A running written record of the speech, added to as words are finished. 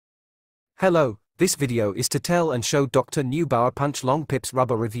Hello, this video is to tell and show DR NEUBAUER Punch Long Pips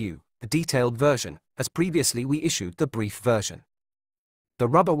Rubber Review, the detailed version, as previously we issued the brief version. The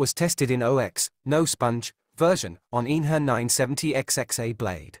rubber was tested in OX, no sponge, version, on DR 970XXA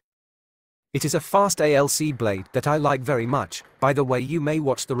blade. It is a fast ALC blade that I like very much. By the way, you may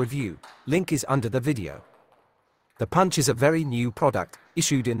watch the review, link is under the video. The Punch is a very new product,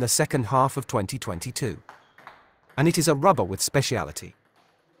 issued in the second half of 2022. And it is a rubber with speciality.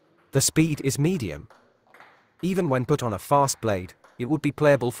 The speed is medium. Even when put on a fast blade, it would be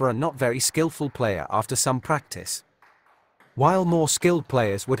playable for a not very skillful player after some practice, while more skilled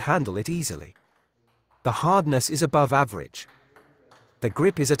players would handle it easily. The hardness is above average. The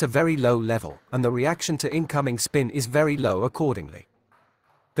grip is at a very low level, and the reaction to incoming spin is very low accordingly.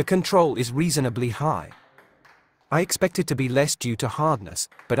 The control is reasonably high. I expected to be less due to hardness,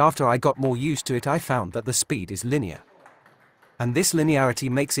 but after I got more used to it I found that the speed is linear. And this linearity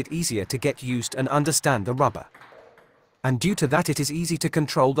makes it easier to get used and understand the rubber. And due to that it is easy to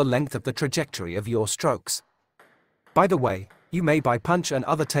control the length of the trajectory of your strokes. By the way, you may buy Punch and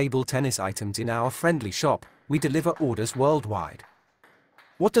other table tennis items in our friendly shop. We deliver orders worldwide.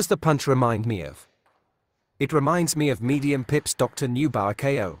 What does the Punch remind me of? It reminds me of medium pips DR NEUBAUER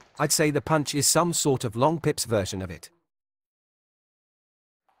KO. I'd say the Punch is some sort of long pips version of it.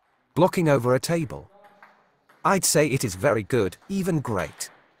 Blocking over a table. I'd say it is very good, even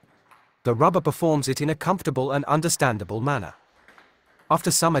great. The rubber performs it in a comfortable and understandable manner. After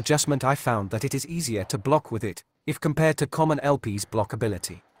some adjustment I found that it is easier to block with it, if compared to common LP's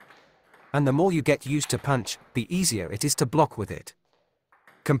blockability. And the more you get used to Punch, the easier it is to block with it.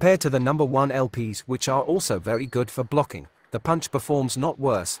 Compared to the number 1 LPs, which are also very good for blocking, the Punch performs not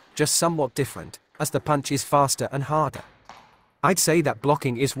worse, just somewhat different, as the Punch is faster and harder. I'd say that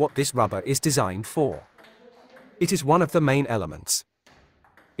blocking is what this rubber is designed for. It is one of the main elements.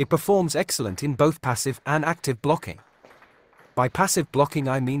 It performs excellent in both passive and active blocking. By passive blocking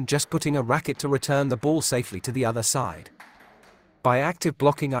I mean just putting a racket to return the ball safely to the other side. By active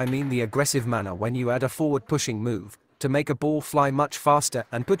blocking I mean the aggressive manner when you add a forward pushing move, to make a ball fly much faster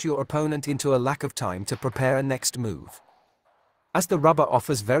and put your opponent into a lack of time to prepare a next move. As the rubber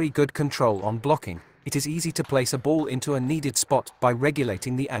offers very good control on blocking, it is easy to place a ball into a needed spot by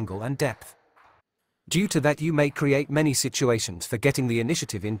regulating the angle and depth. Due to that you may create many situations for getting the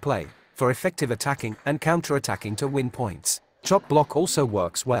initiative in play, for effective attacking and counter-attacking to win points. Chop block also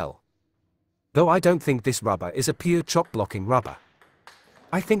works well. Though I don't think this rubber is a pure chop blocking rubber.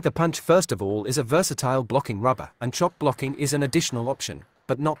 I think the Punch first of all is a versatile blocking rubber and chop blocking is an additional option,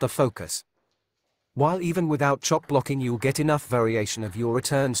 but not the focus. While even without chop blocking you'll get enough variation of your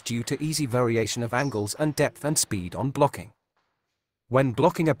returns due to easy variation of angles and depth and speed on blocking. When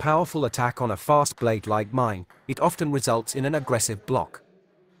blocking a powerful attack on a fast blade like mine, it often results in an aggressive block.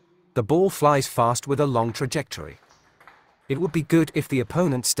 The ball flies fast with a long trajectory. It would be good if the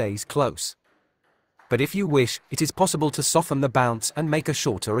opponent stays close. But if you wish, it is possible to soften the bounce and make a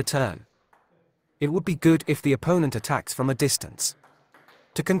shorter return. It would be good if the opponent attacks from a distance.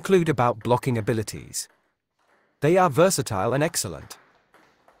 To conclude about blocking abilities. They are versatile and excellent.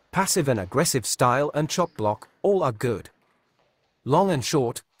 Passive and aggressive style and chop block, all are good. Long and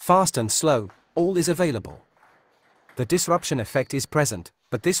short, fast and slow, all is available. The disruption effect is present,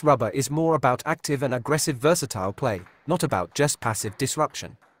 but this rubber is more about active and aggressive versatile play, not about just passive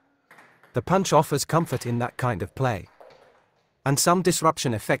disruption. The Punch offers comfort in that kind of play. And some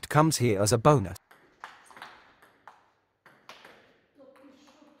disruption effect comes here as a bonus.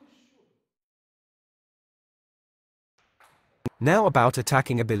 Now about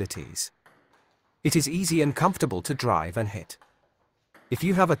attacking abilities. It is easy and comfortable to drive and hit. If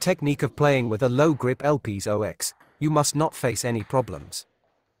you have a technique of playing with a low grip LP's OX, you must not face any problems.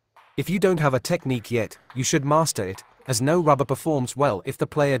 If you don't have a technique yet, you should master it, as no rubber performs well if the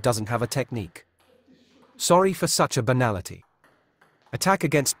player doesn't have a technique. Sorry for such a banality. Attack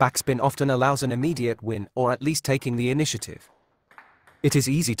against backspin often allows an immediate win or at least taking the initiative. It is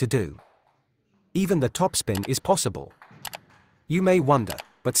easy to do. Even the topspin is possible. You may wonder,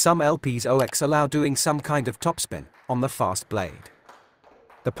 but some LP's OX allow doing some kind of topspin on the fast blade.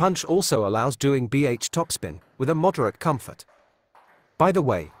 The Punch also allows doing BH topspin, with a moderate comfort. By the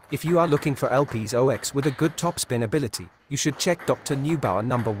way, if you are looking for LP's OX with a good topspin ability, you should check DR NEUBAUER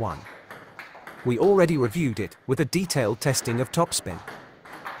number 1. We already reviewed it, with a detailed testing of topspin.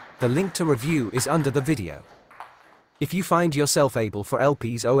 The link to review is under the video. If you find yourself able for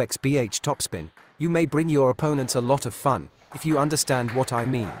LP's OX BH topspin, you may bring your opponents a lot of fun, if you understand what I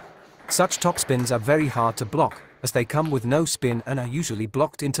mean. Such topspins are very hard to block, as they come with no spin and are usually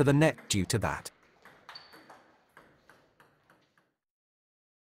blocked into the net due to that.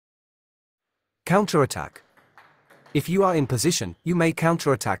 Counterattack. If you are in position, you may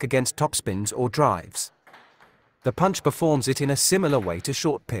counterattack against topspins or drives. The punch performs it in a similar way to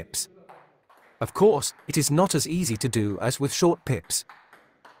short pips. Of course, it is not as easy to do as with short pips.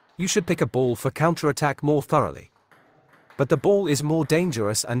 You should pick a ball for counterattack more thoroughly. But the ball is more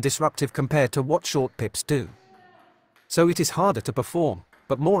dangerous and disruptive compared to what short pips do. So it is harder to perform,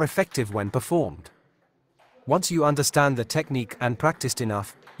 but more effective when performed. Once you understand the technique and practiced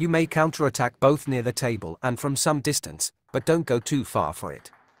enough, you may counterattack both near the table and from some distance, but don't go too far for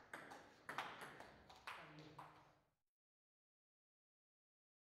it.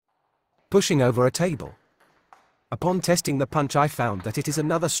 Pushing over a table. Upon testing the punch, I found that it is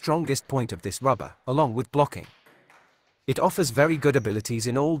another strongest point of this rubber, along with blocking. It offers very good abilities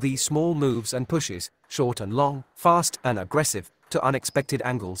in all these small moves and pushes, short and long, fast and aggressive, to unexpected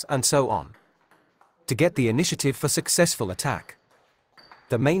angles and so on. To get the initiative for successful attack.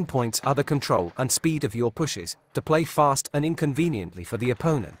 The main points are the control and speed of your pushes, to play fast and inconveniently for the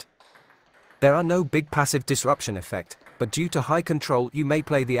opponent. There are no big passive disruption effect, but due to high control you may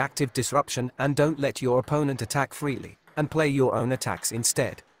play the active disruption and don't let your opponent attack freely, and play your own attacks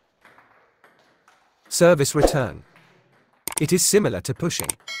instead. Service return. It is similar to pushing.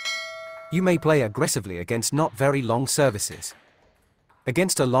 You may play aggressively against not very long services.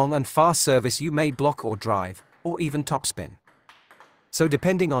 Against a long and fast service you may block or drive, or even topspin. So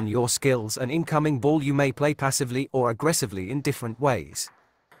depending on your skills and incoming ball you may play passively or aggressively in different ways.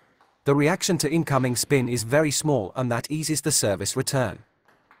 The reaction to incoming spin is very small and that eases the service return.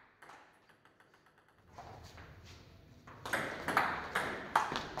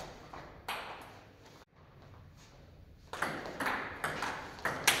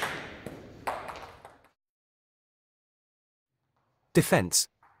 Defense.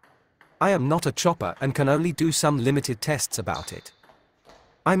 I am not a chopper and can only do some limited tests about it.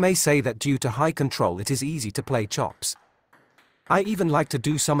 I may say that due to high control it is easy to play chops. I even like to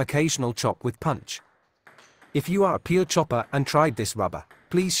do some occasional chop with punch. If you are a pure chopper and tried this rubber,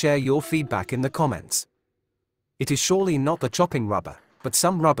 please share your feedback in the comments. It is surely not the chopping rubber, but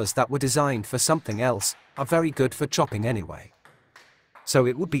some rubbers that were designed for something else are very good for chopping anyway. So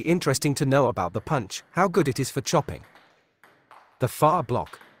it would be interesting to know about the punch, how good it is for chopping. The far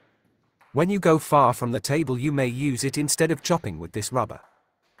block. When you go far from the table you may use it instead of chopping with this rubber.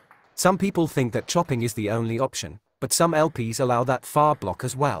 Some people think that chopping is the only option, but some LPs allow that far block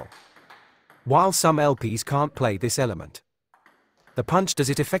as well. While some LPs can't play this element. The punch does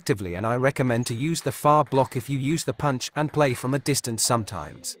it effectively and I recommend to use the far block if you use the punch and play from a distance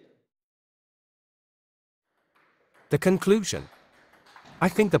sometimes. The conclusion. I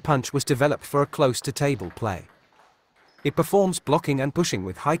think the punch was developed for a close to table play. It performs blocking and pushing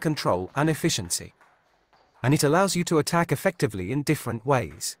with high control and efficiency. And it allows you to attack effectively in different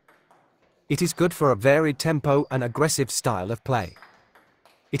ways. It is good for a varied tempo and aggressive style of play.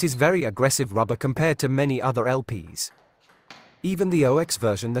 It is very aggressive rubber compared to many other LPs. Even the OX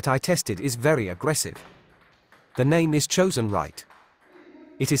version that I tested is very aggressive. The name is chosen right.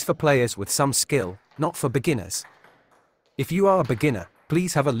 It is for players with some skill, not for beginners. If you are a beginner,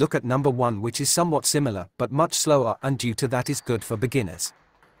 please have a look at number 1, which is somewhat similar but much slower and due to that is good for beginners.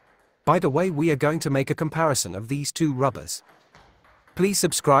 By the way, we are going to make a comparison of these two rubbers. Please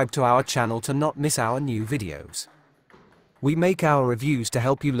subscribe to our channel to not miss our new videos. We make our reviews to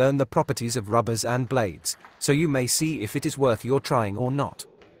help you learn the properties of rubbers and blades, so you may see if it is worth your trying or not.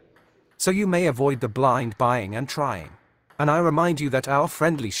 So you may avoid the blind buying and trying. And I remind you that our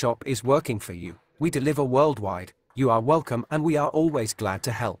friendly shop is working for you. We deliver worldwide, you are welcome and we are always glad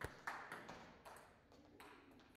to help.